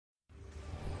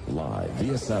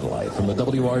via satellite from the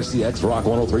WRCX Rock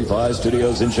 103.5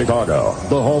 studios in Chicago,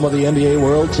 the home of the NBA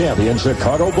World Champion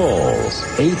Chicago Bulls.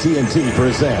 AT&T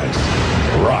presents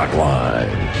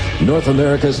Rockline, North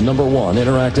America's #1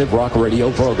 interactive rock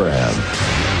radio program.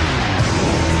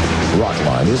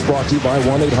 Rockline is brought to you by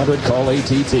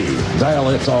 1-800-CALL-ATT. Dial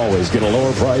it to always get a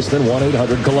lower price than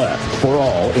 1-800-COLLECT for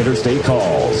all interstate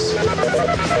calls.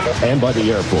 And by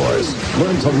the Air Force.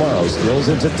 Learn tomorrow's skills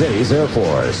in today's Air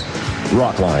Force.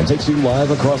 Rockline takes you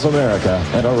live across America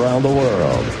and around the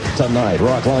world. Tonight,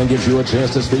 Rockline gives you a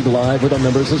chance to speak live with the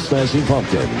members of Smashing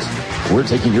Pumpkins. We're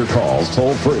taking your calls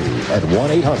toll-free at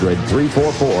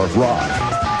 1-800-344-ROCK.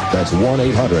 That's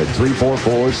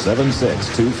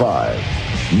 1-800-344-7625.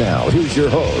 Now, here's your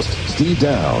host, Steve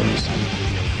Downs.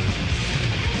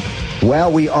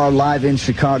 Well, we are live in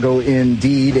Chicago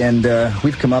indeed, and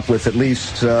we've come up with at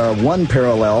least one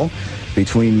parallel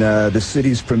between the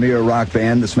city's premier rock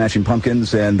band, the Smashing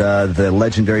Pumpkins, and the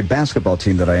legendary basketball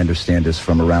team that I understand is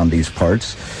from around these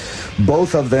parts.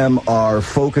 Both of them are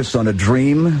focused on a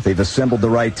dream. They've assembled the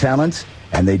right talent,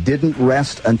 and they didn't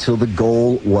rest until the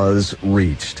goal was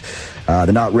reached.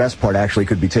 The not rest part actually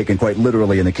could be taken quite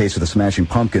literally in the case of the Smashing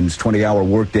Pumpkins. 20-hour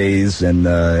workdays and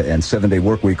 7-day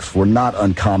work weeks were not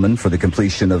uncommon for the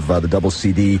completion of the double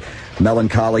CD,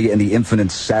 Melancholy and the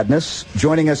Infinite Sadness.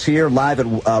 Joining us here live at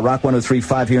Rock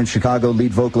 103.5 here in Chicago,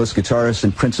 lead vocalist, guitarist,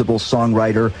 and principal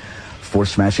songwriter for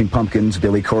Smashing Pumpkins,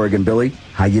 Billy Corgan. Billy,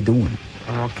 how you doing?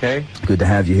 I'm okay. Good to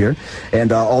have you here.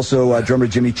 And also drummer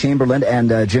Jimmy Chamberlin.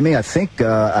 And Jimmy, I think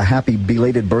a happy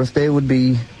belated birthday would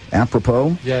be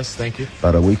apropos. Yes, thank you.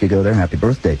 About a week ago there. Happy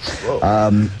birthday.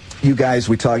 You guys,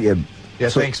 we talked... Yeah,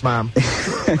 thanks, Mom.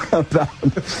 about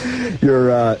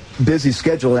your busy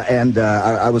schedule, and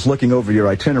I was looking over your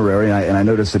itinerary, and I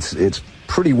noticed it's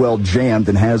pretty well jammed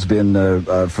and has been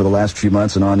for the last few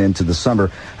months and on into the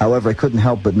summer. However, I couldn't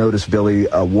help but notice, Billy,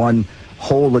 one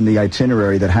hole in the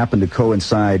itinerary that happened to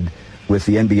coincide with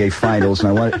the NBA Finals, and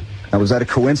I wanted... Now, was that a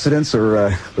coincidence,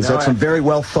 or was that some very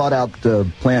well thought-out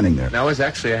planning there? That was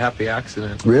actually a happy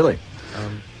accident. Really?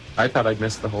 I thought I'd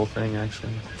missed the whole thing,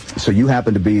 actually. So you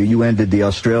happened to you ended the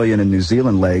Australian and New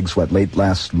Zealand legs, late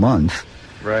last month?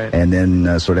 Right. And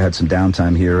then sort of had some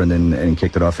downtime here and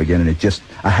kicked it off again, and it just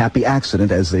a happy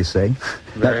accident, as they say.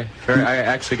 Very. I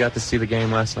actually got to see the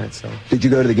game last night, so. Did you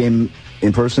go to the game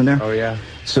in person there? Oh, yeah.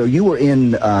 So you were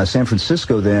in San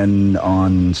Francisco then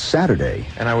on Saturday.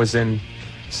 And I was in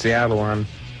Seattle on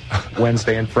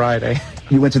Wednesday and Friday.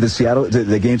 You went to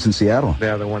the games in Seattle?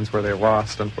 Yeah, the ones where they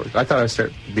lost, unfortunately. I thought I was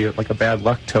starting to be like a bad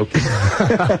luck token.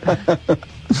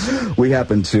 We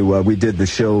happened to, we did the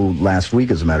show last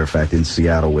week, as a matter of fact, in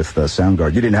Seattle with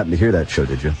Soundgarden. You didn't happen to hear that show,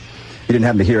 did you? You didn't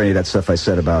happen to hear any of that stuff I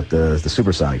said about the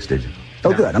Supersonics, did you?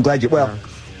 Oh, no. Good. I'm glad you, well... No.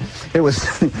 It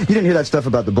was. You didn't hear that stuff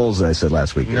about the Bulls that I said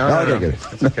last week. No, okay, no. Good.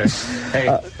 It's okay. Hey,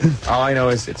 all I know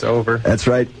is it's over. That's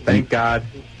right. Thank God.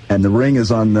 And the ring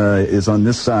is on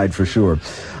this side for sure.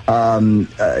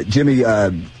 Jimmy,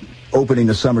 opening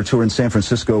the summer tour in San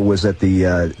Francisco was at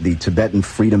the Tibetan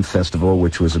Freedom Festival,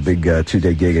 which was a big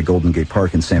 2-day gig at Golden Gate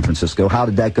Park in San Francisco. How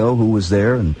did that go? Who was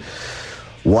there, and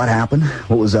what happened?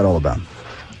 What was that all about?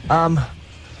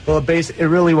 Well, it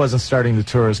really wasn't starting the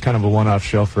tour. It was kind of a one-off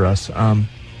show for us.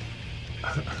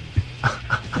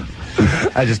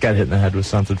 I just got hit in the head with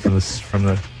something from That's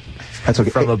okay.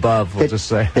 From above, we'll just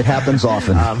say. It happens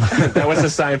often. That was a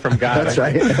sign from God. That's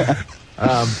right.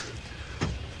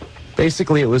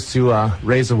 Basically, it was to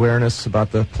raise awareness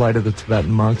about the plight of the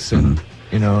Tibetan monks and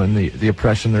and the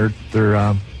oppression they're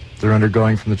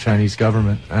undergoing from the Chinese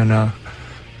government. And I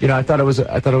thought it was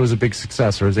a big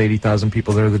success. There was 80,000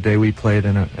 people there the day we played,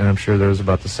 and I'm sure there was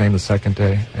about the same the second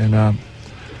day. And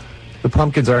the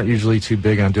Pumpkins aren't usually too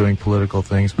big on doing political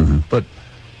things, but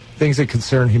things that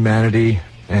concern humanity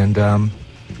and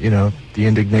the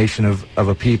indignation of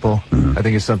a people, I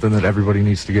think is something that everybody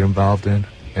needs to get involved in.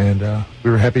 And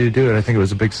we were happy to do it. I think it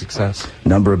was a big success.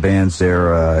 Number of bands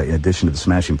there, in addition to the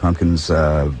Smashing Pumpkins,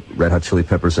 Red Hot Chili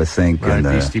Peppers, I think. Right, and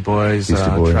Beastie Boys,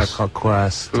 Tribe Called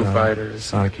Quest, Foo Fighters,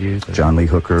 Sonic Youth. John Lee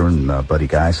Hooker and Buddy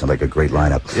Guy. Sound like a great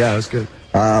lineup. Yeah, it was good.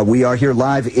 We are here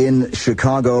live in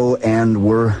Chicago, and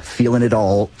we're feeling it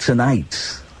all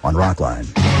tonight on Rockline.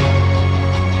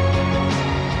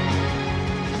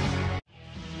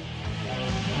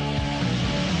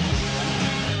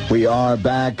 We are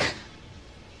back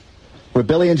with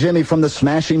Billy and Jimmy from the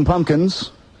Smashing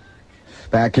Pumpkins.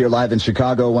 Back here live in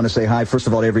Chicago, I want to say hi, first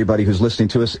of all, to everybody who's listening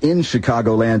to us in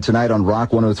Chicagoland tonight on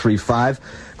Rock 103.5.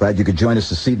 Glad you could join us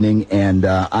this evening, and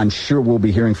I'm sure we'll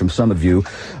be hearing from some of you.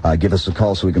 Give us a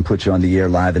call so we can put you on the air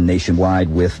live and nationwide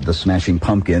with the Smashing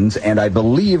Pumpkins. And I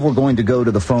believe we're going to go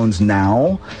to the phones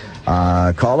now.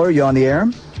 Caller, you on the air?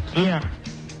 Yeah.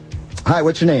 Hi,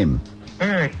 what's your name?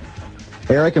 Eric.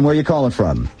 Eric, and where are you calling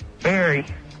from? Barry.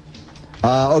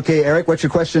 Okay, Eric, what's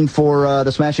your question for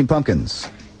the Smashing Pumpkins?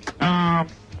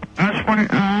 I was wondering,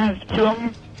 I have two of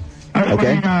them. I was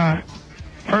wondering,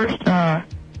 first,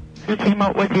 who came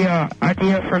up with the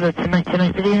idea for the Tonight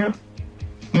video?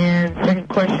 And second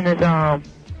question is, are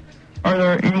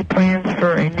there any plans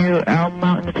for a new album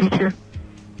out in the future?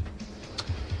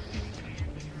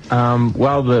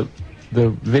 Well, the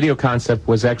video concept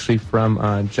was actually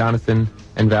from Jonathan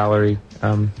and Valerie,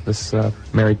 this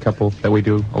married couple that we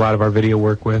do a lot of our video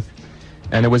work with.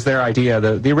 And it was their idea.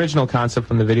 The original concept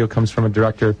from the video comes from a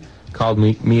director called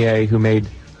Mie, who made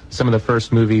some of the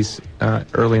first movies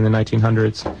early in the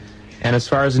 1900s. And as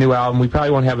far as a new album, we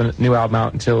probably won't have a new album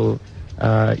out until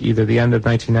either the end of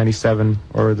 1997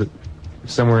 or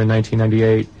somewhere in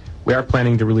 1998. We are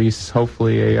planning to release,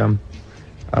 hopefully, a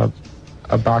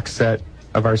box set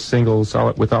of our singles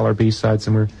with all our B-sides,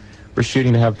 and we're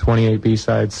shooting to have 28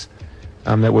 B-sides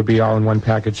that would be all in one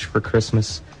package for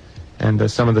Christmas.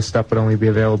 And some of the stuff would only be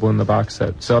available in the box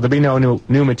set. So there'll be no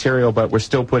new material, but we're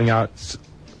still putting out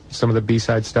some of the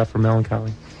B-side stuff for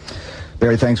Melancholy.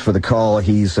 Barry, thanks for the call.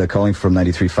 He's calling from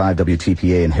 93.5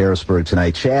 WTPA in Harrisburg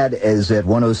tonight. Chad is at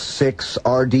 106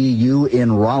 RDU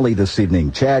in Raleigh this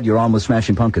evening. Chad, you're on with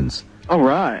Smashing Pumpkins. All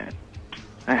right.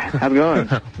 How's it going?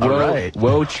 All right.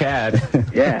 Whoa, Chad.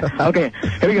 Yeah. Okay.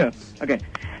 Here we go. Okay.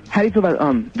 How do you feel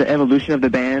about the evolution of the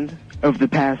band over the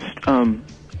past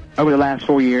over the last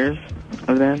 4 years of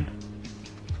the band?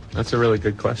 That's a really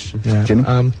good question. Yeah.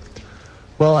 Jimmy?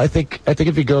 Well, I think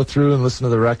if you go through and listen to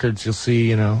the records, you'll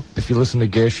see, if you listen to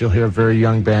Gish, you'll hear a very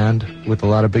young band with a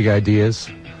lot of big ideas.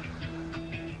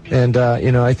 And,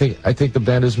 I think the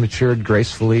band has matured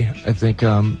gracefully. I think,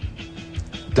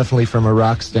 definitely from a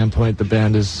rock standpoint, the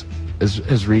band has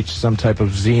reached some type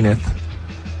of zenith.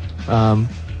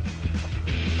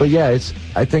 But yeah,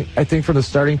 I think from the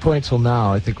starting point till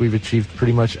now, I think we've achieved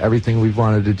pretty much everything we've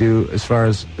wanted to do as far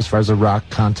as a rock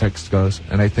context goes.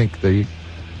 And I think the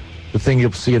thing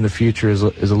you'll see in the future is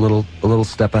a little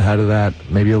step ahead of that,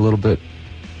 maybe a little bit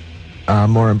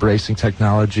more embracing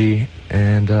technology,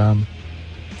 and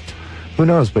who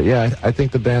knows? But yeah, I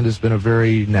think the band has been a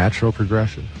very natural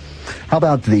progression. How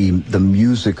about the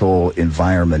musical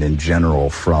environment in general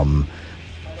from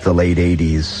the late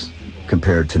 80s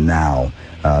compared to now?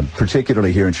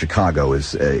 Particularly here in Chicago,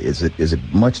 is it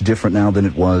much different now than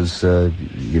it was,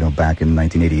 back in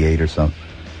 1988 or so?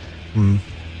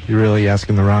 You're really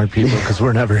asking the wrong people because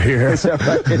we're never here. Is that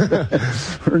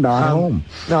right? We're not home.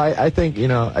 No, I think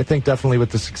definitely with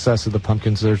the success of the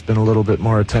Pumpkins, there's been a little bit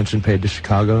more attention paid to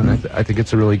Chicago, and I think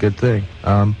it's a really good thing.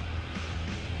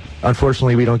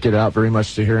 Unfortunately, we don't get out very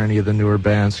much to hear any of the newer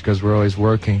bands because we're always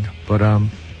working. But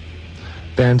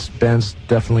bands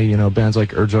definitely, bands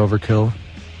like Urge Overkill,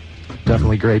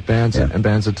 definitely great bands, and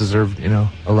bands that deserve,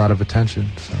 a lot of attention.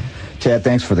 So. Chad,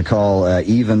 thanks for the call.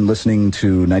 Even listening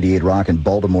to 98 Rock in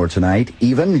Baltimore tonight.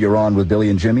 Even, you're on with Billy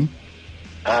and Jimmy.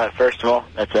 First of all,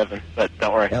 that's Evan, but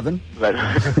don't worry. Evan? But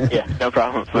yeah, no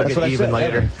problem. That's what I Even said,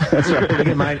 later. That's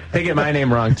right. They get my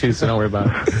name wrong too, so don't worry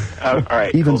about it. All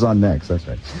right. Even's cool. on next. That's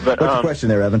right. But, what's the question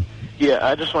there, Evan? Yeah,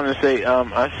 I just wanted to say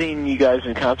I've seen you guys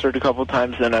in concert a couple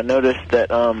times, and I noticed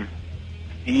that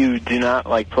you do not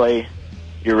play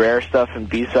your rare stuff and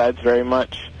B-sides very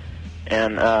much.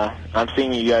 And I'm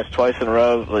seeing you guys twice in a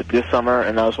row this summer,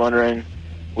 and I was wondering,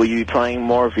 will you be playing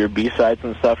more of your B-sides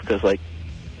and stuff? Because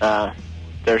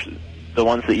there's the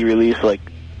ones that you release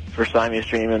for Siamese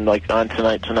Dream and On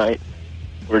Tonight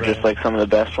were just some of the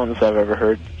best ones I've ever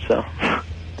heard. So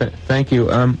thank you.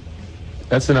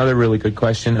 That's another really good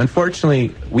question.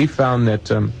 Unfortunately, we found that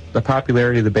the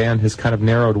popularity of the band has kind of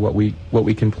narrowed what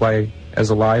we can play as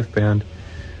a live band.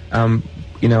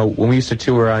 When we used to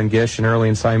tour on Gish and early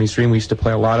in Siamese Dream, we used to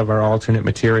play a lot of our alternate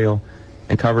material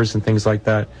and covers and things like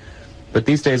that. But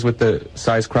these days, with the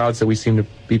size crowds that we seem to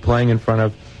be playing in front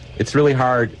of, it's really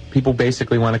hard. People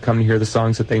basically want to come to hear the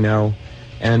songs that they know,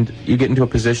 and you get into a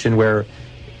position where,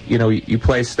 you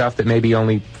play stuff that maybe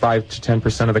only 5 to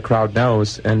 10% of the crowd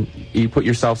knows, and you put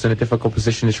yourselves in a difficult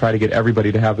position to try to get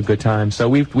everybody to have a good time. So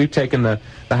we've taken the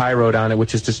high road on it,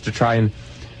 which is just to try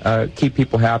and keep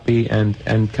people happy and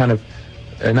kind of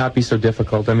not be so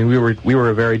difficult. I mean, we were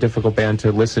a very difficult band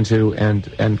to listen to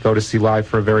and go to see live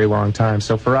for a very long time.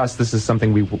 So for us, this is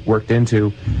something we worked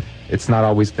into, it's not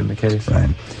always been the case. Right.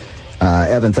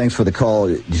 Evan, thanks for the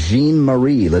call. Jean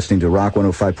Marie, listening to Rock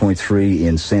 105.3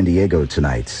 in San Diego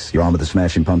tonight. You're on with the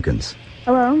Smashing Pumpkins.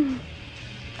 Hello.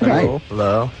 Okay.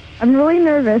 Hello. I'm really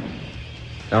nervous.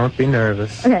 Don't be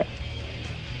nervous. Okay.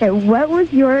 What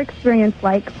was your experience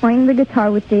like playing the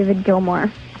guitar with David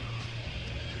Gilmour?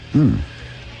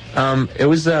 It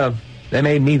was, that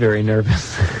made me very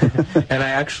nervous. And I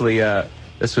actually,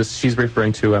 she's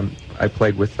referring to, I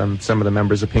played with some of the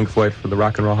members of Pink Floyd for the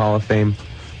Rock and Roll Hall of Fame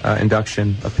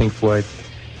induction of Pink Floyd.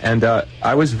 And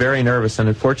I was very nervous, and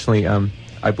unfortunately,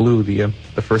 I blew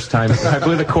the first time, I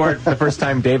blew the chord the first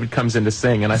time David comes in to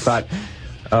sing, and I thought,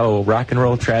 oh, rock and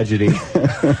roll tragedy.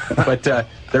 But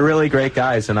they're really great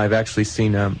guys, and I've actually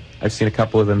seen I've seen a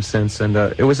couple of them since, and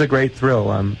it was a great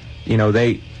thrill. You know,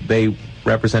 they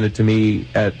represented to me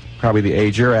at probably the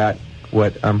age you're at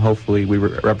what hopefully we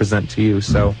represent to you.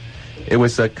 So it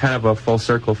was a kind of a full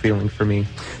circle feeling for me.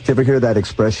 Did you ever hear that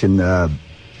expression?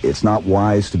 It's not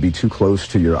wise to be too close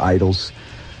to your idols.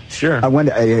 Sure. I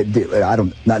wonder. I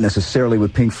don't. Not necessarily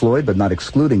with Pink Floyd, but not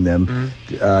excluding them.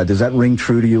 Does that ring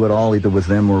true to you at all, either with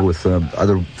them or with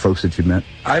other folks that you've met?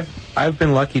 I've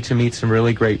been lucky to meet some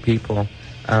really great people.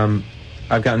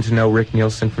 I've gotten to know Rick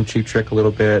Nielsen from Cheap Trick a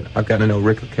little bit. I've gotten to know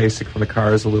Rick Ocasek from the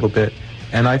Cars a little bit,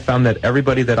 and I found that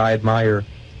everybody that I admire,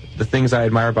 the things I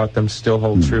admire about them still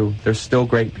hold true. They're still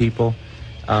great people,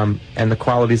 and the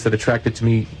qualities that attracted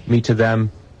me to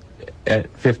them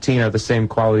at 15 are the same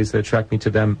qualities that attract me to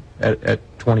them at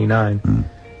 29.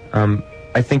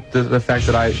 I think the fact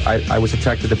that I was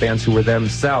attracted to bands who were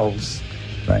themselves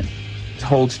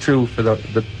holds true for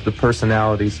the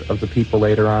personalities of the people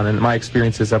later on, and my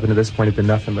experiences up until this point have been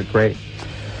nothing but great.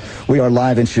 We are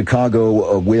live in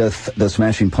Chicago with the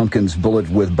Smashing Pumpkins, Bullet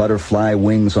with Butterfly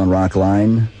Wings on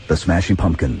Rockline. The Smashing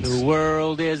Pumpkins. The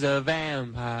world is a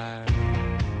vampire.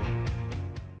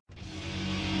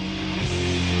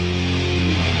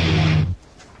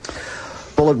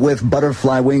 Bullet with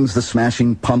Butterfly Wings, the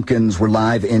Smashing Pumpkins. We're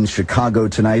live in Chicago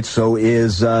tonight. So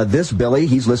is this Billy?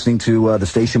 He's listening to the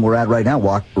station we're at right now.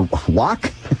 Walk?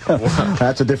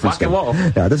 That's a different thing.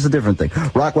 Yeah, this is a different thing.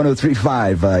 Rock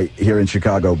 103.5 here in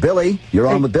Chicago. Billy, you're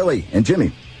on with Billy and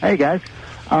Jimmy. Hey, guys.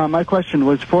 My question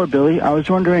was for Billy. I was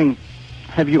wondering,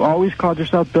 have you always called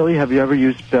yourself Billy? Have you ever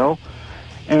used Bill?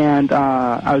 And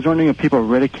I was wondering if people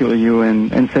ridicule you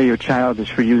and say you're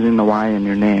childish for using the Y in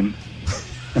your name.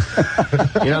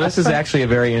 You know, this is actually a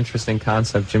very interesting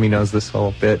concept. Jimmy knows this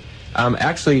whole bit.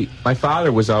 Actually, my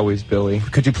father was always Billy.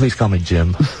 Could you please call me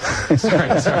Jim?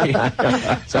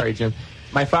 Sorry, Jim.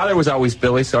 My father was always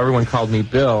Billy, so everyone called me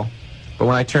Bill. But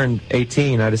when I turned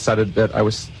 18, I decided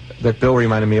that Bill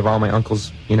reminded me of all my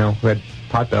uncles, you know, who had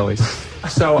potbellies.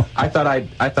 So I thought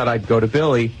I'd go to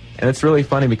Billy. And it's really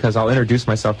funny because I'll introduce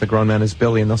myself to grown men as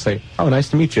Billy, and they'll say, "Oh, nice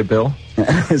to meet you, Bill."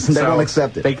 They don't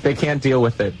accept it. They can't deal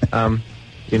with it.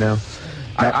 You know,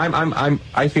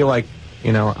 I feel like,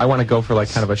 you know, I want to go for like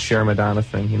kind of a Cher Madonna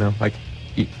thing. You know, like,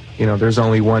 you know, there's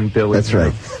only one Billy. That's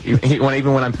right.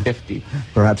 Even when I'm 50.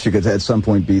 Perhaps you could at some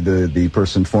point be the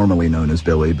person formerly known as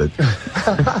Billy. But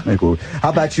how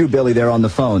about you, Billy? There on the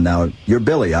phone now. You're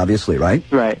Billy, obviously, right?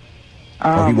 Right. He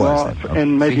was. Well,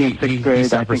 and maybe in 6th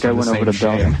grade, I think I went over to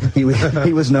Bill.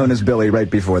 He was known as Billy right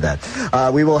before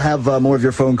that. We will have more of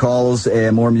your phone calls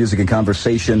and more music and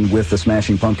conversation with the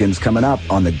Smashing Pumpkins coming up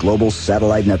on the Global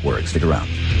Satellite Network. Stick around.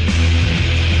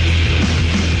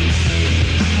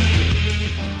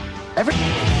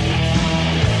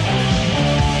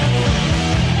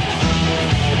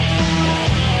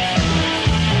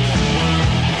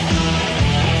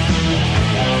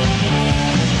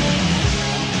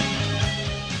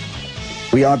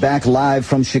 We are back live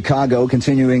from Chicago,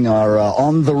 continuing our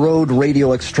on-the-road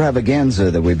radio extravaganza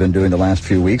that we've been doing the last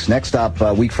few weeks. Next up,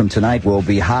 a week from tonight, will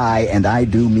be high, and I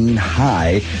do mean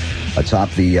high, atop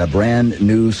the brand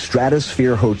new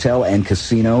Stratosphere Hotel and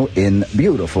Casino in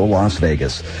beautiful Las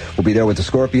Vegas. We'll be there with the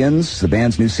Scorpions. The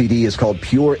band's new CD is called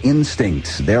Pure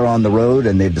Instinct. They're on the road,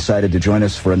 and they've decided to join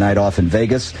us for a night off in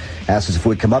Vegas. Asked us if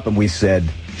we'd come up, and we said,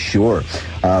 sure.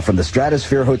 From the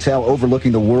Stratosphere Hotel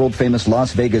overlooking the world-famous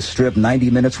Las Vegas Strip,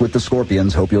 90 minutes with the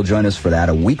Scorpions. Hope you'll join us for that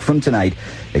a week from tonight,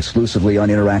 exclusively on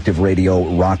Interactive Radio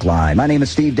Rockline. My name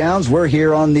is Steve Downs. We're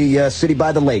here on the City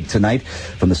by the Lake tonight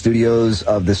from the studios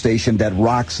of the station that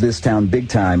rocks this town big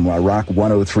time, Rock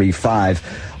 103.5.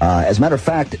 As a matter of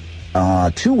fact,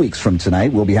 2 weeks from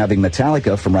tonight, we'll be having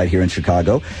Metallica from right here in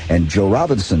Chicago, and Joe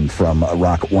Robinson from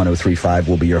Rock 103.5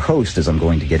 will be your host, as I'm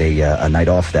going to get a night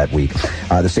off that week.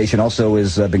 The station also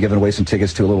has been giving away some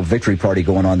tickets to a little victory party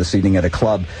going on this evening at a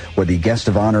club where the guest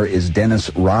of honor is Dennis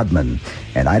Rodman.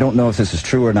 And I don't know if this is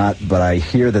true or not, but I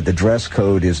hear that the dress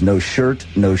code is no shirt,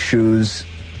 no shoes,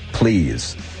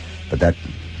 please. But that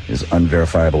is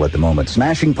unverifiable at the moment.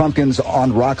 Smashing Pumpkins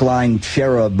on Rockline,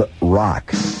 Cherub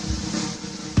Rock.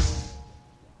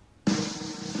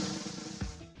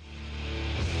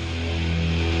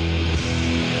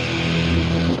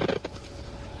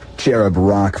 Cherub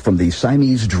Rock from the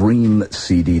Siamese Dream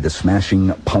CD, the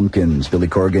Smashing Pumpkins. Billy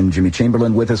Corgan, Jimmy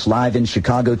Chamberlin with us live in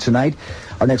Chicago tonight.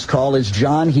 Our next call is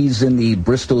John. He's in the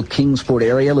Bristol Kingsport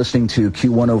area listening to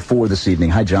Q104 this evening.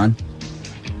 Hi, John.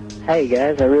 Hey,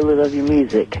 guys. I really love your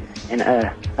music. And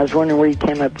I was wondering where you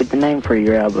came up with the name for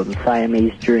your album,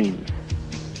 Siamese Dreams.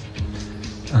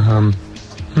 No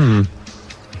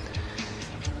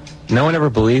one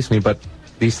ever believes me, but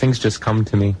these things just come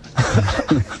to me.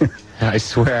 I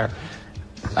swear.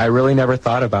 I really never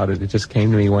thought about it. It just came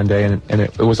to me one day, and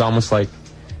it was almost like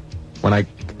when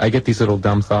I get these little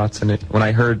dumb thoughts, and when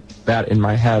I heard that in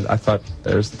my head, I thought,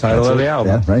 there's the title of the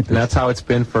album. Yeah, right. And that's how it's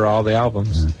been for all the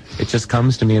albums. Yeah. It just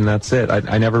comes to me, and that's it.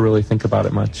 I never really think about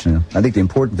it much. Yeah. I think the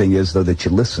important thing is, though, that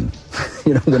you listen.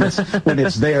 When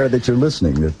it's there, that you're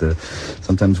listening. That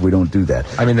sometimes we don't do that.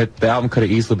 I mean, the album could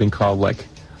have easily been called, like,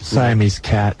 Siamese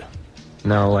Cat.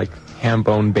 No, like ham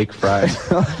bone baked fries.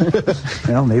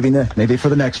 Well, maybe for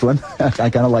the next one. I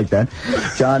kind of like that.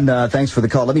 John, thanks for the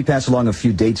call. Let me pass along a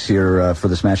few dates here for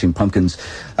the Smashing Pumpkins.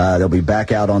 They'll be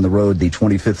back out on the road the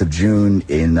 25th of June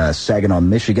in Saginaw,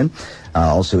 Michigan.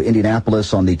 Also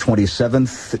Indianapolis on the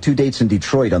 27th. 2 dates in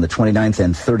Detroit on the 29th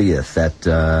and 30th at,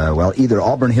 either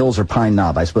Auburn Hills or Pine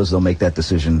Knob. I suppose they'll make that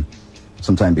decision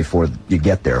sometime before you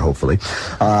get there, hopefully.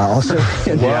 Also,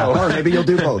 or maybe you'll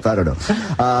do both. I don't know.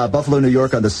 Buffalo, New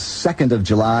York on the 2nd of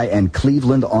July, and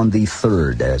Cleveland on the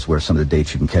 3rd, as where some of the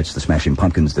dates you can catch the Smashing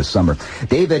Pumpkins this summer.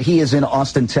 David, he is in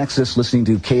Austin, Texas, listening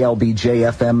to KLBJ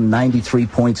FM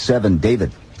 93.7.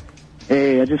 David.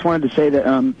 Hey, I just wanted to say that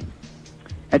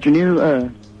at the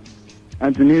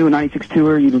new 96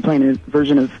 tour, you've been playing a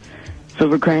version of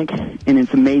Silver Crank, and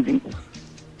it's amazing.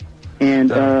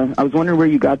 And I was wondering where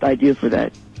you got the idea for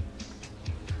that.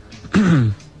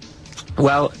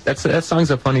 Well, that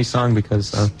song's a funny song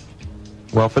because,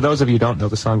 for those of you who don't know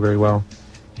the song very well,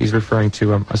 he's referring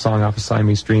to a song off of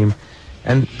Siamese Dream.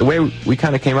 And the way we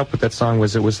kind of came up with that song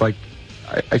was it was like,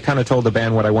 I kind of told the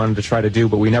band what I wanted to try to do,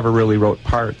 but we never really wrote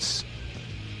parts.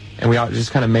 And we all just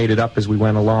kind of made it up as we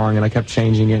went along, and I kept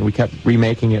changing it, and we kept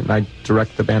remaking it, and I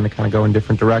directed the band to kind of go in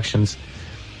different directions.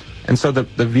 And so the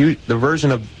version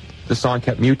of the song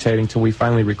kept mutating till we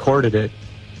finally recorded it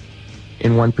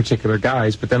in one particular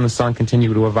guise, but then the song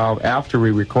continued to evolve after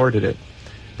we recorded it.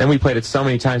 Then we played it so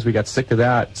many times we got sick of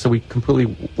that, so we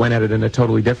completely went at it in a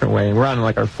totally different way, and we're on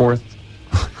like our 4th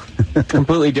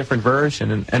completely different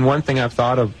version. And one thing I've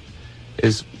thought of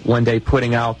is one day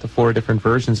putting out the 4 different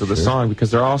versions of the song,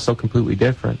 because they're all so completely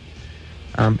different.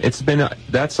 It's been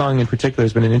that song in particular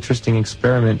has been an interesting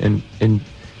experiment in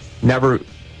never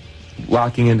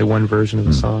locking into one version of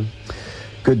the song.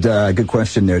 Good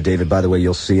question there, David. By the way,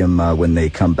 you'll see them when they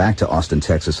come back to Austin,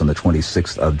 Texas on the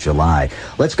 26th of July.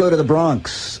 Let's go to the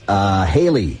Bronx.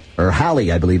 Hallie,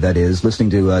 I believe that is,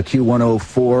 listening to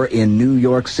Q104 in New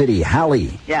York City.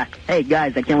 Hallie. Yeah. Hey,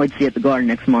 guys, I can't wait to see you at the Garden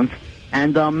next month.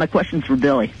 And my question's for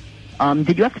Billy.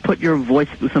 Did you have to put your voice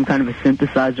through some kind of a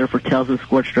synthesizer for Tales of the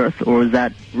Scorched Earth, or was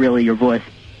that really your voice?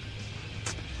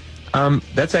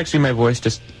 That's actually my voice,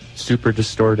 just super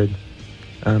distorted.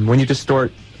 When you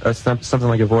distort something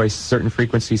like a voice, certain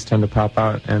frequencies tend to pop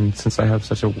out, and since I have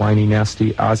such a whiny,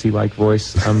 nasty, Ozzy-like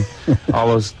voice, all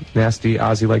those nasty,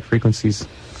 Ozzy-like frequencies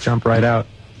jump right out.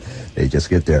 They just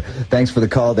get there. Thanks for the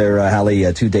call there,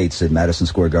 Hallie. 2 dates at Madison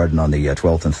Square Garden on the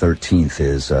 12th and 13th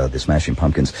is the Smashing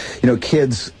Pumpkins. You know,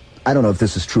 kids, I don't know if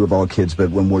this is true of all kids,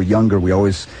 but when we're younger,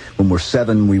 when we're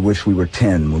 7, we wish we were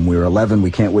 10. When we're 11,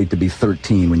 we can't wait to be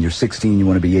 13. When you're 16, you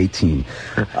want to be 18.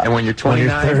 And when you're 29,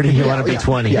 when you're 30, you want to be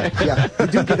 20. Yeah. You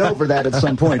do get over that at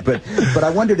some point. But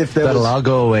I wondered if there That'll all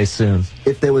go away soon.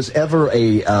 If there was ever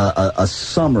a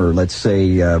summer, let's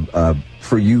say,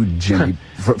 for you, Jimmy,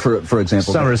 for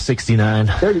example. Summer of 69.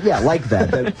 Like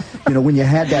that. When you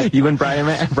had that. You and Brian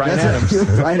Adams. You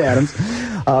and Brian Adams.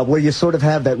 Where you sort of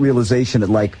have that realization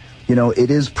that, like,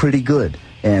 it is pretty good,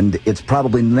 and it's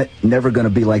probably never going to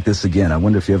be like this again. I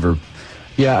wonder if you ever.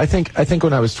 Yeah, I think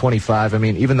when I was 25, I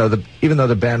mean, even though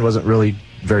the band wasn't really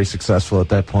very successful at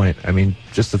that point, I mean,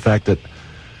 just the fact that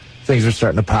things were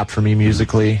starting to pop for me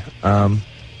musically,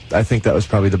 I think that was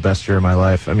probably the best year of my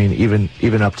life. I mean,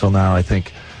 even up till now, I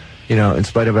think, you know, in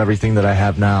spite of everything that I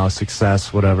have now,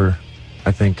 success, whatever,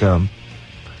 I think,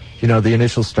 you know, the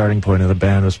initial starting point of the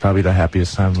band was probably the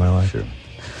happiest time of my life. Sure.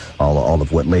 All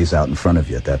of what lays out in front of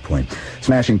you at that point.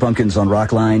 Smashing Pumpkins on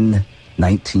Rockline,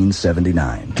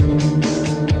 1979.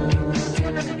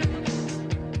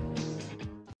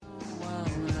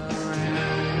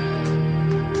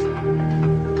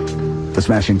 The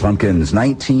Smashing Pumpkins,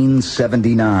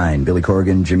 1979. Billy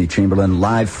Corgan, Jimmy Chamberlin,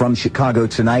 live from Chicago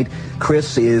tonight.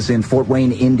 Chris is in Fort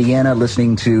Wayne, Indiana,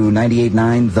 listening to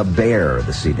 98.9 The Bear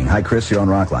this evening. Hi, Chris. You're on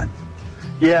Rockline.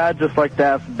 Yeah, I'd just like to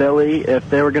ask Billy if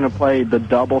they were going to play the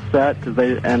double set, because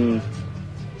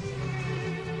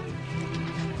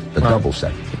double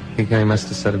set. I think I must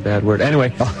have said a bad word.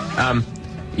 Anyway,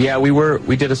 yeah,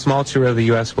 we did a small tour of the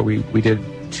U.S. where we did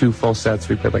 2 full sets.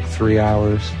 We played like 3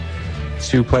 hours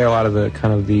to play a lot of the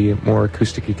kind of the more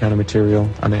acoustic-y kind of material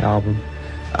on the album.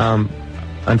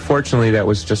 Unfortunately, that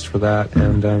was just for that,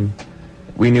 and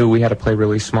we knew we had to play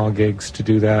really small gigs to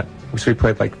do that. So we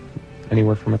played like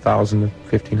anywhere from 1,000 to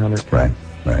 1,500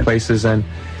 right. places, and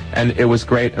it was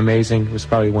great, amazing. It was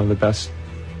probably one of the best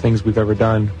things we've ever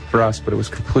done for us, but it was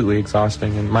completely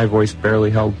exhausting, and my voice barely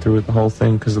held through the whole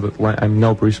thing because I'm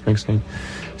no Bruce Springsteen.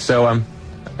 So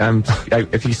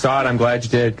if you saw it, I'm glad you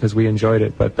did, because we enjoyed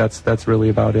it, but that's really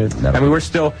about it. I mean, we're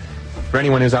still, for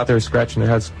anyone who's out there scratching their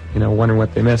heads, you know, wondering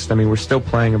what they missed, I mean, we're still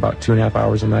playing about 2.5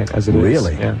 hours a night as it is.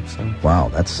 Really? Yeah. So. Wow,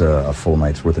 that's a full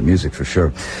night's worth of music for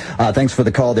sure. Thanks for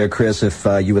the call there, Chris. If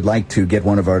you would like to get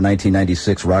one of our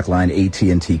 1996 Rockline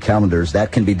AT&T calendars,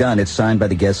 that can be done. It's signed by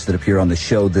the guests that appear on the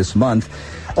show this month.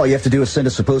 All you have to do is send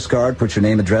us a postcard, put your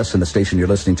name, address, and the station you're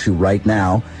listening to right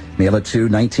now. Mail it to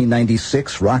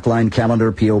 1996 Rockline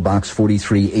Calendar, P.O. Box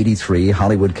 4383,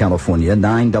 Hollywood, California,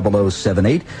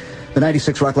 90078. The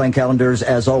 96 Rockline calendars,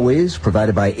 as always,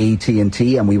 provided by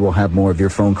AT&T, and we will have more of your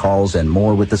phone calls and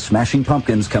more with the Smashing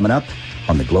Pumpkins coming up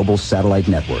on the Global Satellite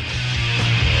Network.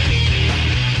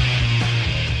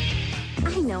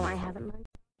 I know I haven't learned.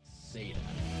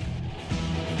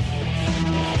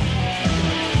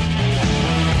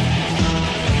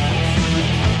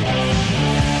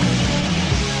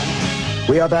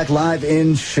 We are back live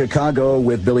in Chicago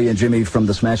with Billy and Jimmy from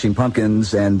the Smashing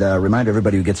Pumpkins, and remind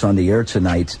everybody who gets on the air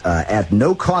tonight, at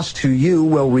no cost to you,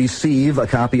 will receive a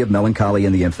copy of Melancholy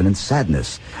and the Infinite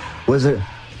Sadness.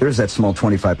 There's that small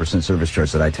 25% service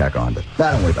charge that I tack on, but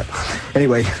don't worry about it.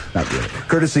 Anyway, not really.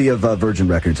 Courtesy of Virgin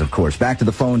Records, of course. Back to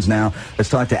the phones now. Let's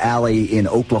talk to Allie in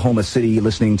Oklahoma City,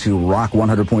 listening to Rock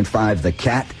 100.5 The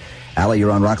Cat. Allie,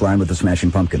 you're on Rockline with the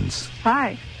Smashing Pumpkins.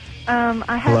 Hi.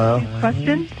 I have a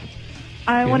questions.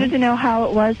 I wanted to know how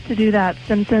it was to do that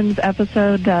Simpsons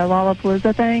episode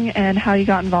Lollapalooza thing, and how you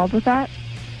got involved with that.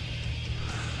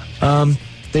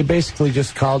 They basically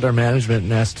just called our management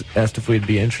and asked if we'd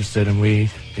be interested, and we,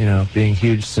 you know, being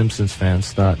huge Simpsons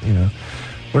fans, thought, you know,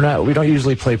 we don't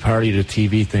usually play party to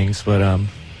TV things, but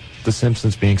the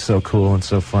Simpsons being so cool and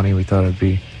so funny, we thought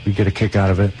we'd get a kick out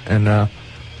of it, and it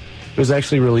was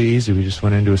actually really easy. We just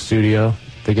went into a studio,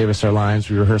 they gave us our lines,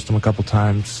 we rehearsed them a couple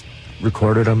times,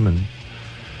 recorded them, and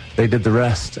they did the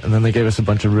rest, and then they gave us a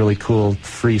bunch of really cool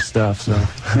free stuff. So,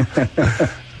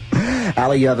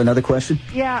 Allie, you have another question?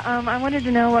 Yeah, I wanted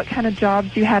to know what kind of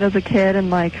jobs you had as a kid, and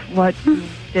like what you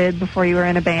did before you were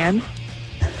in a band.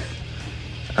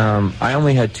 I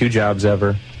only had 2 jobs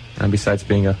ever, besides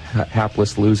being a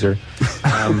hapless loser.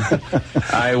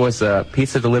 I was a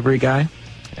pizza delivery guy,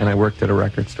 and I worked at a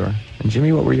record store. And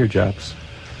Jimmy, what were your jobs?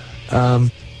 I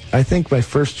think my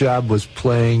first job was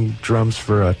playing drums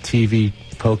for a TV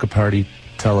polka party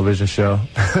television show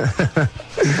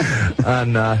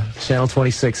on Channel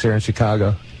 26 here in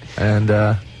Chicago, and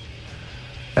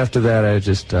after that I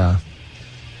just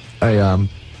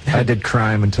I did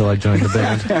crime until I joined the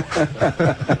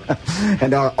band.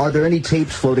 And are there any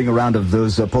tapes floating around of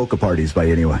those polka parties by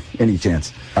any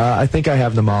chance? I think I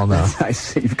have them all now. I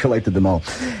see, you've collected them all.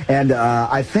 And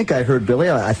I think I heard,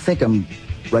 Billy, I think I'm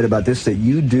right about this, that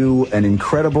you do an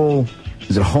incredible,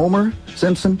 is it Homer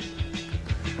Simpson?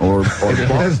 Or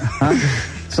huh?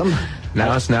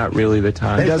 Now it's not really the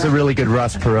time. He does a really good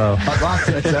Ross Perot.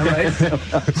 Is that right?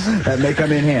 That may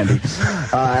come in handy.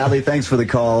 Allie, thanks for the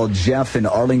call. Jeff in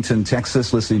Arlington,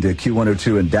 Texas, listening to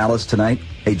Q102 in Dallas tonight.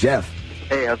 Hey, Jeff.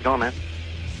 Hey, how's it going, man?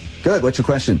 Good. What's your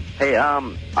question? Hey,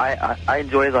 I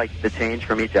enjoy like the change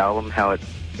from each album, how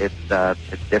it's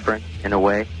different in a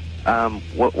way.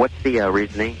 What's the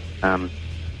reasoning?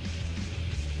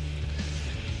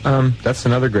 That's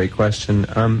another great question.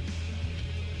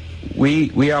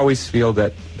 We always feel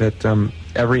that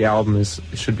every album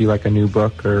should be like a new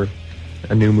book or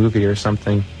a new movie or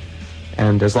something,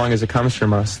 And as long as it comes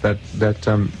from us,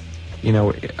 you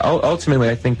know, ultimately,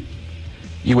 I think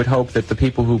you would hope that the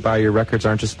people who buy your records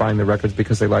aren't just buying the records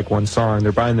because they like one song.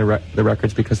 They're buying the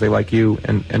records because they like you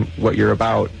and what you're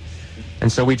about.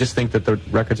 And so we just think that the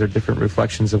records are different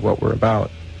reflections of what we're about.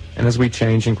 And as we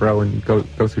change and grow and go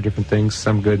through different things,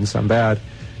 some good and some bad,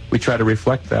 we try to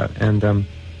reflect that. And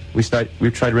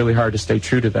we've tried really hard to stay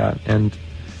true to that. And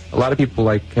a lot of people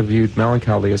have viewed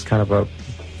melancholy as kind of a,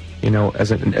 you know, as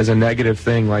a negative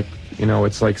thing, like, you know,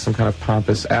 it's like some kind of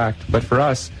pompous act. But for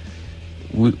us,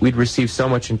 we'd received so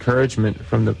much encouragement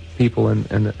from the people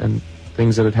and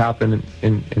things that had happened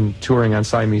in touring on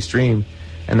Siamese Dream,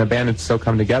 and the band had so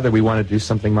come together. We wanted to do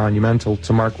something monumental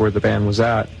to mark where the band was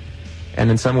at,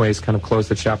 and in some ways kind of close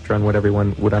the chapter on what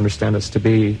everyone would understand us to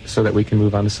be, so that we can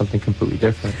move on to something completely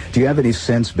different. Do you have any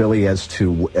sense, Billy, as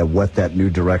to what that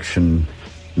new direction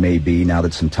may be now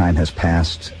that some time has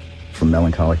passed from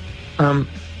Melancholy?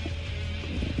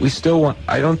 We still want.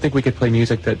 I don't think we could play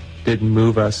music that didn't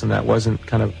move us and that wasn't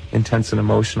kind of intense and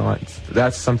emotional.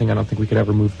 That's something I don't think we could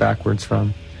ever move backwards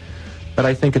from. But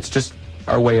I think it's just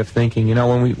our way of thinking. You know,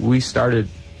 when we started,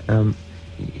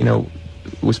 you know,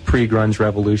 it was pre-grunge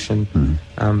revolution.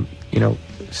 You know,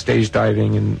 stage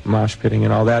diving and mosh pitting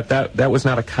and all that. That was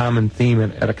not a common theme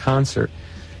at a concert.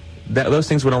 Those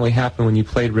things would only happen when you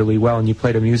played really well and you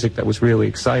played a music that was really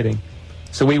exciting.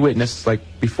 So we witnessed, like,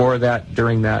 before that,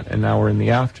 during that, and now we're in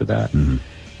the after that.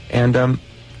 And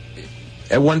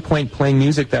at one point, playing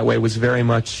music that way was very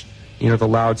much, you know, the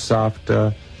loud, soft,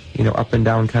 you know, up and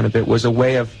down kind of bit was a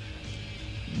way of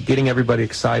getting everybody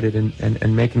excited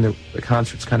and making the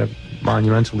concerts kind of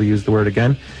monumental, to use the word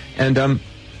again. And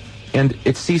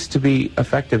it ceased to be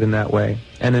effective in that way.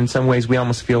 And in some ways, we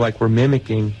almost feel like we're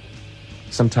mimicking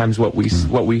sometimes what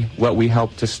we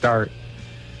helped to start.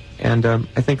 And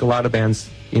I think a lot of bands,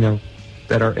 you know,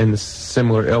 that are in the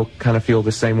similar ilk kind of feel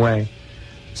the same way.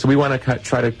 So we want to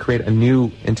try to create a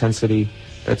new intensity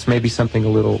that's maybe something a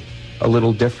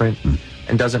little different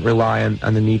and doesn't rely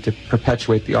on the need to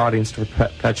perpetuate the audience, to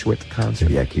perpetuate the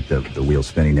concert. Yeah, keep the wheel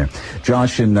spinning there.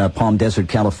 Josh in Palm Desert,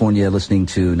 California, listening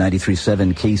to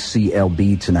 93.7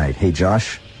 KCLB tonight. Hey,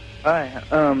 Josh. Hi.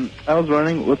 I was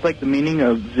wondering, what's like the meaning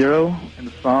of Zero in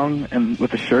the song and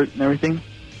with the shirt and everything?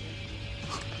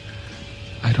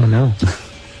 I don't know.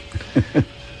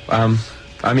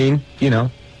 I mean, you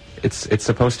know, it's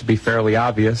supposed to be fairly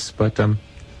obvious, but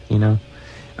you know,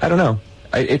 I don't know.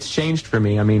 It's changed for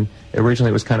me. I mean, originally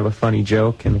it was kind of a funny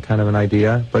joke and kind of an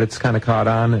idea, but it's kind of caught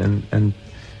on, and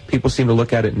people seem to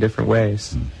look at it in different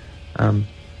ways.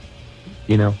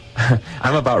 You know,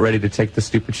 I'm about ready to take the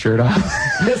stupid shirt off.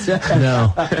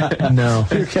 No.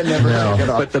 You can never take it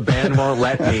off. But the band won't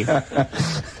let me.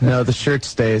 No, the shirt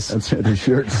stays. That's right, the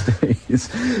shirt stays.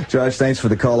 Josh, thanks for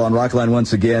the call on Rockline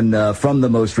once again. From the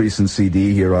most recent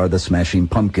CD, here are the Smashing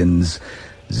Pumpkins,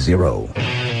 Zero.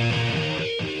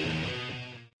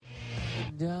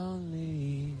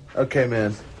 Okay,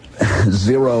 man.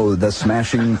 Zero, the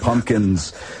Smashing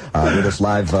Pumpkins, with us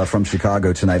live from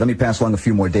Chicago tonight. Let me pass along a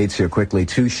few more dates here quickly.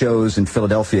 2 shows in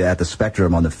Philadelphia at the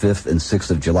Spectrum on the 5th and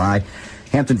 6th of July.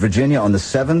 Hampton, Virginia on the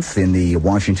 7th, in the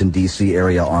Washington, D.C.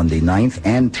 area on the 9th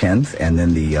and 10th, and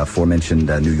then the aforementioned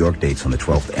New York dates on the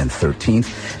 12th and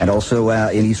 13th, and also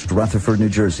in East Rutherford, New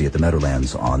Jersey at the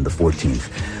Meadowlands on the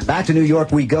 14th. Back to New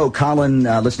York we go. Colin,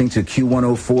 listening to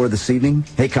Q104 this evening.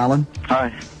 Hey, Colin.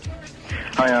 Hi.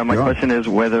 Hi, my question is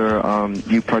whether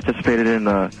you participated in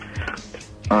the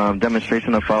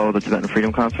demonstration to follow the Tibetan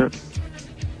Freedom concert.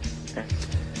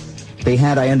 They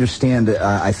had, I understand,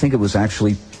 I think it was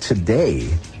actually today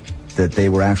that they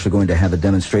were actually going to have a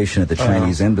demonstration at the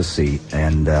Chinese embassy,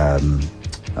 and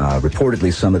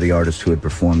reportedly some of the artists who had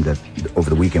performed over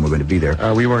the weekend were going to be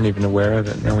there. We weren't even aware of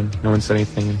it. No one said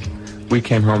anything. We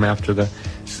came home after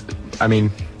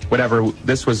whatever,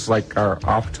 this was like our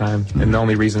off time, and the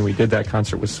only reason we did that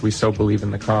concert was we so believe in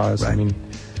the cause. Right. I mean,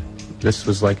 this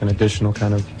was like an additional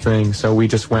kind of thing, so we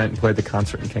just went and played the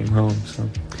concert and came home. So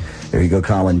there you go,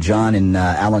 Colin. John in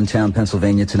Allentown,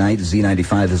 Pennsylvania tonight.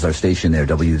 Z95 is our station there,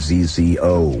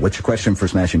 WZZO. What's your question for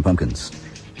Smashing Pumpkins?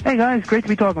 Hey guys, great to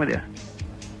be talking with you.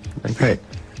 Hey.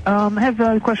 I have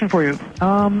a question for you.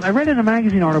 I read in a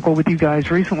magazine article with you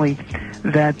guys recently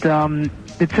that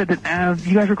it said that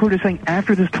you guys were quoted saying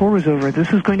after this tour was over,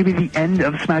 this is going to be the end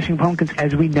of Smashing Pumpkins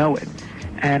as we know it.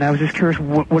 And I was just curious,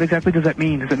 what exactly does that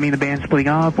mean? Does it mean the band's splitting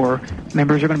up, or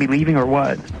members are going to be leaving, or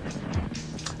what?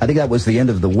 I think that was the end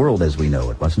of the world as we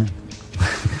know it, wasn't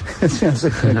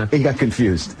it? He got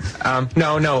confused.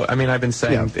 No. I mean, I've been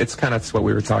saying it's kind of what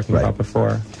we were talking about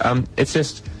before. It's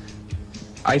just,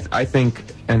 I think,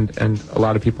 and a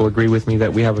lot of people agree with me,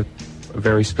 that we have a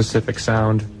very specific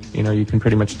sound, You know, you can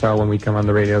pretty much tell when we come on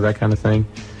the radio, that kind of thing.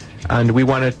 And we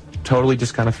want to totally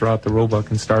just kind of throw out the rule book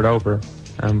and start over.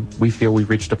 We feel we've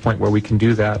reached a point where we can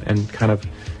do that and kind of,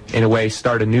 in a way,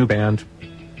 start a new band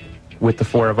with the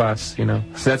four of us, you know.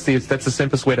 So that's the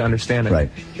simplest way to understand it. Right.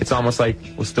 It's almost like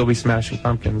we'll still be Smashing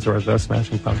Pumpkins or the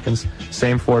Smashing Pumpkins,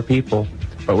 same four people,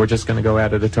 but we're just going to go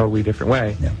at it a totally different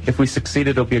way. Yeah. If we succeed,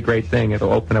 it'll be a great thing.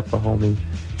 It'll open up a whole new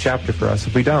chapter for us.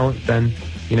 If we don't, then,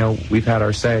 you know, we've had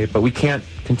our say. But we can't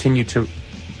continue to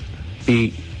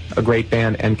be a great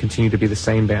band and continue to be the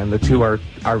same band. The two are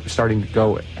starting to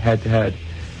go head to head.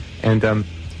 And,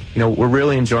 you know, we're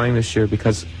really enjoying this year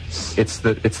because it's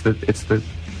the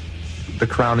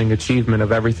crowning achievement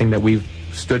of everything that we've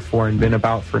stood for and been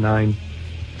about for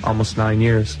almost 9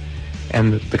 years.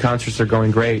 And the concerts are going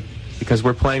great because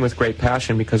we're playing with great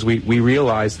passion, because we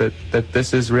realize that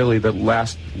this is really the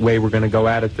last way we're going to go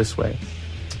at it this way.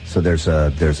 So there's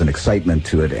an excitement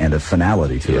to it and a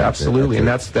finality to it. Absolutely, and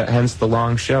that's hence the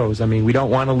long shows. I mean, we don't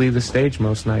want to leave the stage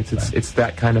most nights. It's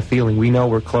that kind of feeling. We know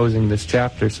we're closing this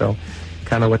chapter, so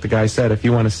kind of what the guy said. If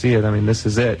you want to see it, I mean, this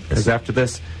is it. Because after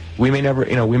this, we may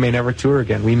never tour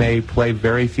again. We may play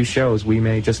very few shows. We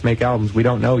may just make albums. We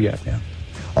don't know yet. Yeah.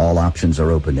 All options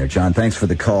are open there. John, thanks for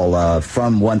the call.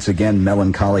 From, once again,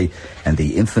 Melancholy and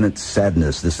the Infinite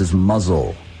Sadness, this is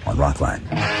Muzzle on Rockline.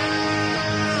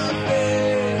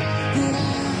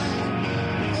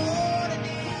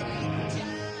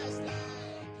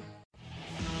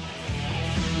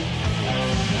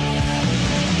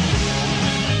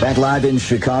 Back live in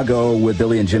Chicago with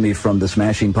Billy and Jimmy from the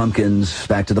Smashing Pumpkins.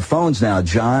 Back to the phones now.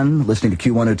 John, listening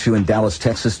to Q102 in Dallas,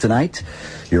 Texas tonight.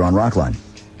 You're on Rockline.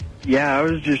 Yeah, I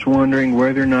was just wondering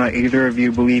whether or not either of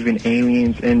you believe in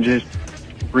aliens, and just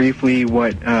briefly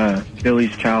what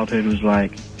Billy's childhood was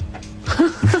like.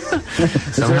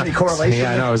 Is there any correlation?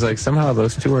 Yeah, I know. I was like, somehow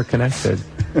those two are connected.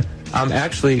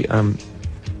 Actually,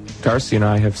 Darcy and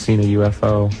I have seen a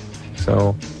UFO,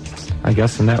 so I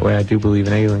guess in that way I do believe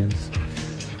in aliens.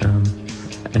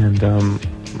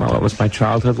 Well, what was my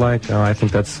childhood like? I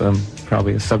think that's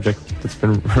probably a subject that's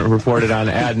been reported on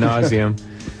ad nauseum.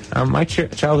 My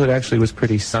childhood actually was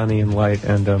pretty sunny and light,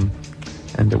 and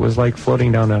it was like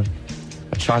floating down a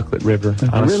chocolate river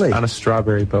on a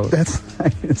strawberry boat. That's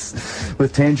nice.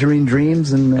 With tangerine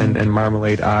dreams and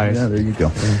marmalade eyes. Yeah, there you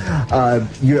go.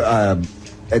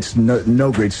 It's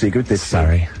no great secret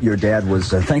that your dad was...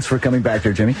 thanks for coming back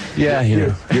there, Jimmy. Yeah,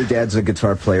 your dad's a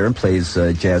guitar player and plays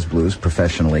jazz blues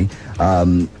professionally.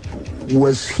 Was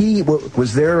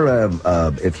there,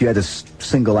 if you had to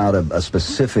single out a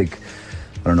specific,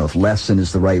 I don't know if lesson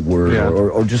is the right word,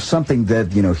 or just something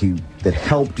that, you know, that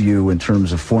helped you in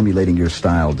terms of formulating your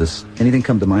style? Does anything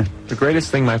come to mind? The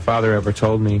greatest thing my father ever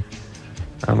told me,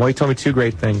 he told me two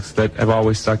great things that have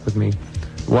always stuck with me.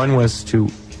 One was to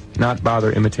not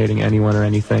bother imitating anyone or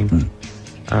anything.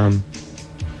 And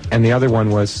the other one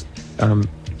was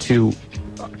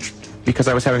because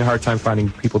I was having a hard time finding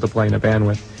people to play in a band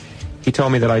with, he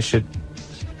told me that I should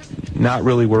not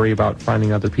really worry about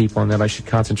finding other people, and that I should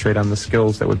concentrate on the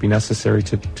skills that would be necessary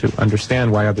to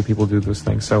understand why other people do those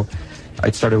things. So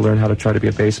I started to learn how to try to be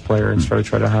a bass player and started to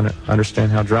try to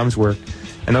understand how drums work.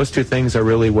 And those two things are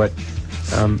really what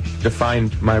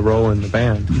defined my role in the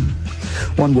band.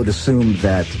 One would assume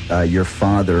that your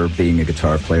father being a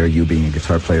guitar player, you being a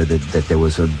guitar player, that there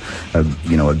was a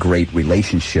great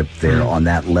relationship there on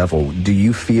that level. Do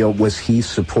you feel, was he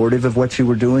supportive of what you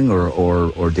were doing,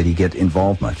 or did he get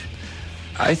involved much?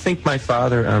 I think my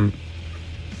father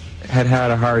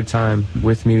had a hard time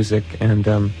with music,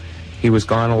 and he was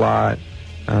gone a lot.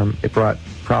 It brought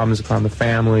problems upon the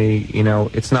family. You know,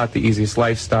 it's not the easiest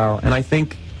lifestyle. And I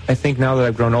think now that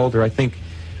I've grown older, I think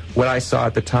what I saw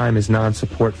at the time is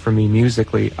non-support for me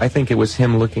musically. I think it was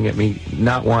him looking at me,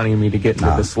 not wanting me to get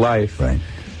into this life,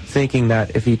 thinking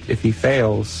that if he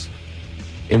fails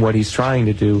in what he's trying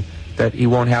to do, that he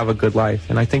won't have a good life.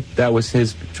 And I think that was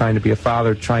his trying to be a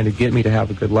father, trying to get me to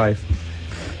have a good life.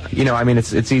 You know, I mean,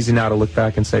 it's easy now to look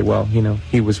back and say, well, you know,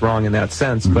 he was wrong in that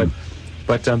sense, but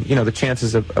you know, the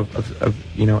chances of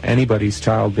you know, anybody's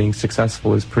child being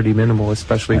successful is pretty minimal,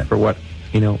 especially for what,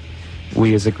 you know,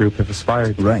 we as a group have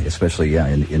aspired to. Right, especially,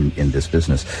 in this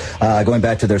business. Going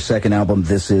back to their second album,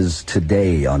 this is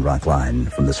Today on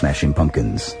Rockline from the Smashing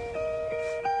Pumpkins.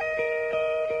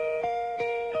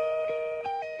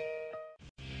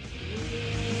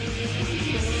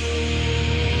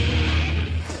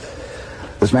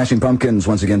 The Smashing Pumpkins,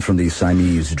 once again from the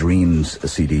Siamese Dreams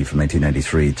CD from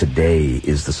 1993. Today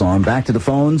is the song. Back to the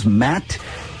phones. Matt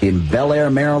in Bel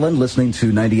Air, Maryland, listening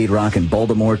to 98 Rock in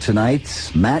Baltimore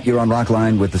tonight. Matt, you're on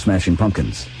Rockline with the Smashing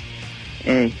Pumpkins.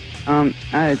 Hey, I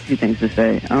have two things to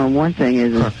say. One thing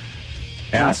is...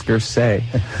 Ask or say.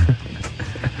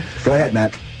 Go ahead,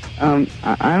 Matt.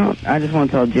 I just want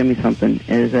to tell Jimmy something,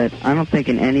 is that I don't think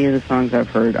in any of the songs I've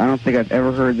heard, I don't think I've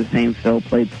ever heard the same fill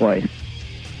played twice.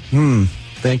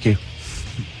 Thank you.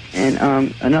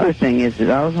 And another thing is that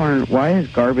I was wondering, why is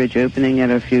Garbage opening at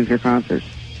a few of your concerts?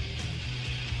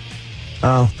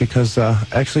 Oh, because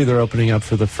actually they're opening up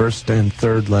for the first and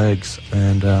third legs,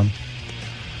 and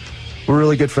we're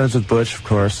really good friends with Butch, of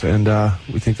course, and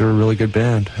we think they're a really good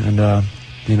band, and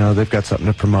you know, they've got something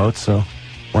to promote, so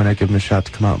why not give them a shot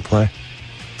to come out and play?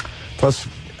 Plus,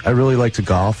 I really like to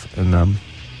golf, and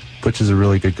Butch is a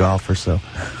really good golfer, so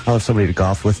I'll have somebody to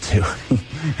golf with, too.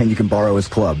 And you can borrow his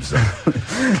clubs.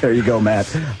 There you go,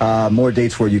 Matt. More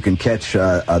dates where you can catch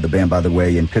the band, by the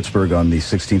way, in Pittsburgh on the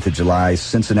 16th of July,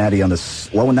 Cincinnati on the...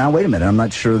 Well, now, wait a minute. I'm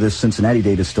not sure this Cincinnati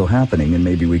date is still happening, and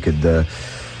maybe we could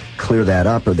clear that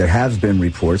up. But there has been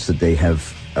reports that they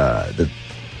have...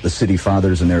 the City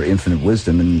Fathers and their infinite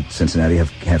wisdom in Cincinnati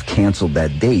have canceled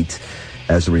that date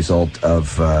as a result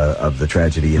of the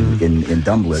tragedy in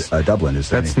Dublin. Is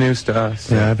that's news to us.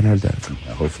 Yeah, I haven't heard that.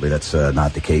 Hopefully that's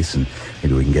not the case, and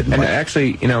maybe we can get... And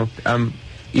actually, you know,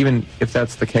 even if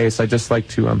that's the case, I'd just like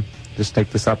to just take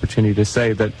this opportunity to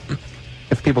say that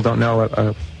if people don't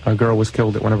know, a girl was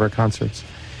killed at one of our concerts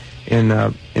in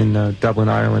Dublin,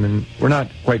 Ireland, and we're not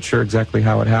quite sure exactly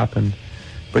how it happened,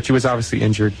 but she was obviously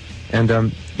injured.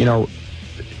 And, you know,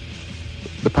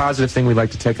 the positive thing we'd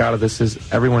like to take out of this is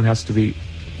everyone has to be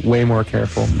way more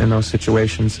careful in those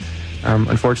situations.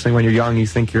 Unfortunately, when you're young, you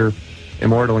think you're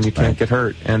immortal and you can't get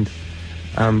hurt. And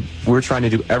we're trying to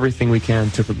do everything we can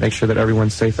to make sure that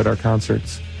everyone's safe at our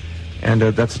concerts. And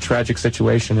that's a tragic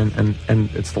situation, and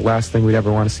it's the last thing we'd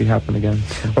ever want to see happen again.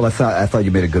 Well, I thought you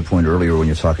made a good point earlier when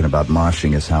you're talking about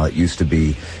moshing, is how it used to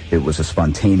be. It was a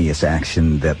spontaneous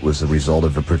action that was a result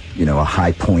of a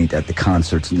high point at the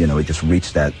concerts. You know, it just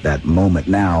reached that moment.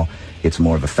 Now it's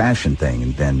more of a fashion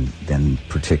thing than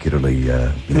particularly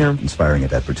inspiring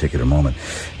at that particular moment.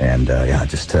 And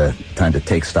just time to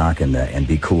take stock and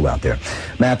be cool out there.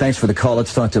 Matt, thanks for the call.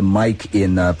 Let's talk to Mike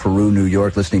in Peru, New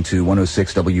York, listening to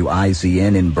 106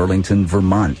 WIZN in Burlington,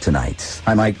 Vermont tonight.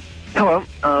 Hi, Mike. Hello.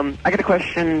 I got a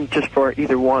question just for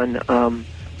either one.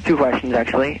 Two questions,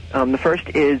 actually. The first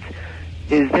is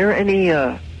there any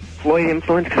Floyd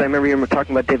influence? Because I remember you were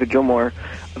talking about David Gilmour,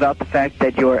 about the fact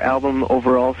that your album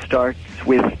overall starts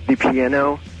with the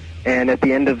piano, and at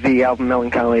the end of the album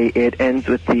Melancholy, it ends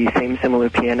with the same similar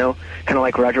piano, kind of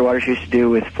like Roger Waters used to do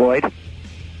with Floyd.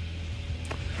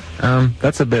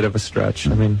 That's a bit of a stretch.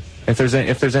 I mean, if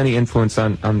there's any influence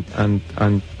on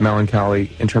Melancholy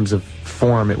in terms of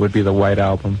form, it would be the White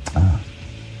Album.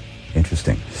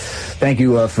 Interesting. Thank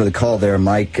you for the call there,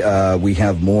 Mike. We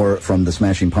have more from the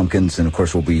Smashing Pumpkins, and of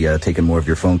course we'll be taking more of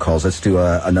your phone calls. Let's do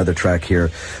another track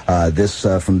here. This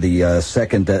from the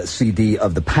second CD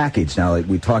of the package. Now,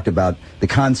 we talked about the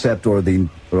concept or the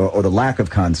lack of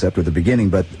concept or the beginning,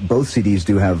 but both CDs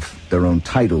do have their own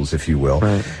titles, if you will.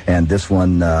 Right. And this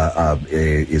one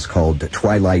is called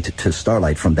Twilight to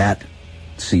Starlight, from that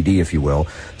CD, if you will.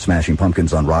 Smashing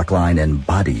Pumpkins on Rockline and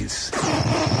Bodies.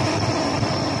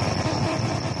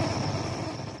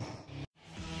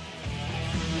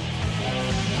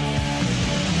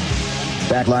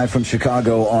 Back live from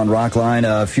Chicago on Rockline.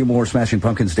 A few more Smashing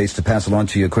Pumpkins dates to pass along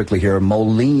to you quickly here.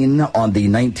 Moline on the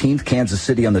 19th, Kansas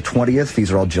City on the 20th.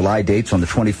 These are all July dates. On the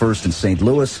 21st in St.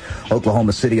 Louis,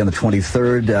 Oklahoma City on the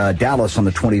 23rd, Dallas on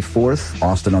the 24th,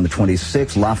 Austin on the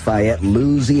 26th, Lafayette,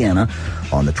 Louisiana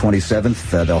on the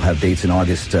 27th. They'll have dates in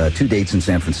August, 2 dates in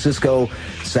San Francisco,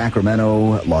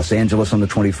 Sacramento, Los Angeles on the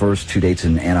 21st, 2 dates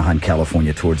in Anaheim,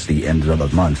 California towards the end of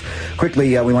the month.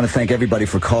 Quickly, we want to thank everybody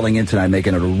for calling in tonight,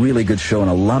 making it a really good show and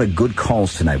a lot of good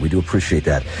calls tonight. We do appreciate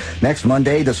that. Next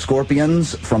Monday, the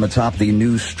Scorpions from atop the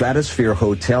new Stratosphere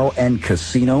Hotel and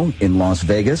Casino in Las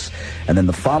Vegas. And then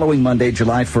the following Monday,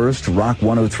 July 1st, Rock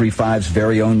 103.5's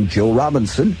very own Joe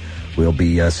Robinson will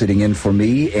be sitting in for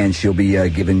me, and she'll be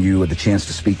giving you the chance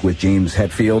to speak with James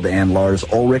Hetfield and Lars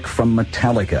Ulrich from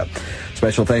Metallica.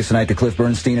 Special thanks tonight to Cliff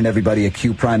Bernstein and everybody at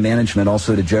Q Prime Management,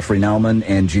 also to Jeffrey Nauman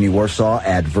and Jeannie Warsaw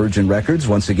at Virgin Records.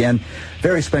 Once again,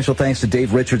 very special thanks to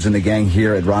Dave Richards and the gang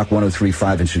here at Rock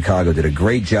 103.5 in Chicago. Did a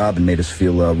great job and made us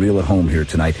feel real at home here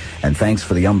tonight. And thanks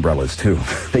for the umbrellas, too.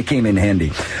 They came in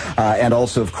handy. And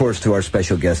also, of course, to our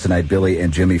special guests tonight, Billy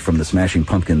and Jimmy from the Smashing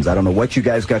Pumpkins. I don't know what you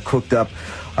guys got cooked up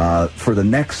for the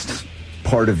next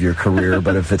part of your career,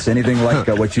 but if it's anything like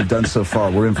what you've done so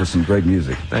far, we're in for some great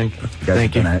music. Thank you. You guys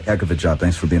have done a heck of a job.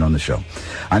 Thanks for being on the show.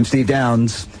 I'm Steve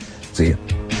Downs. See you.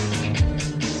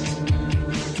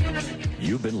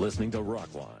 You've been listening to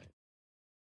Rockline.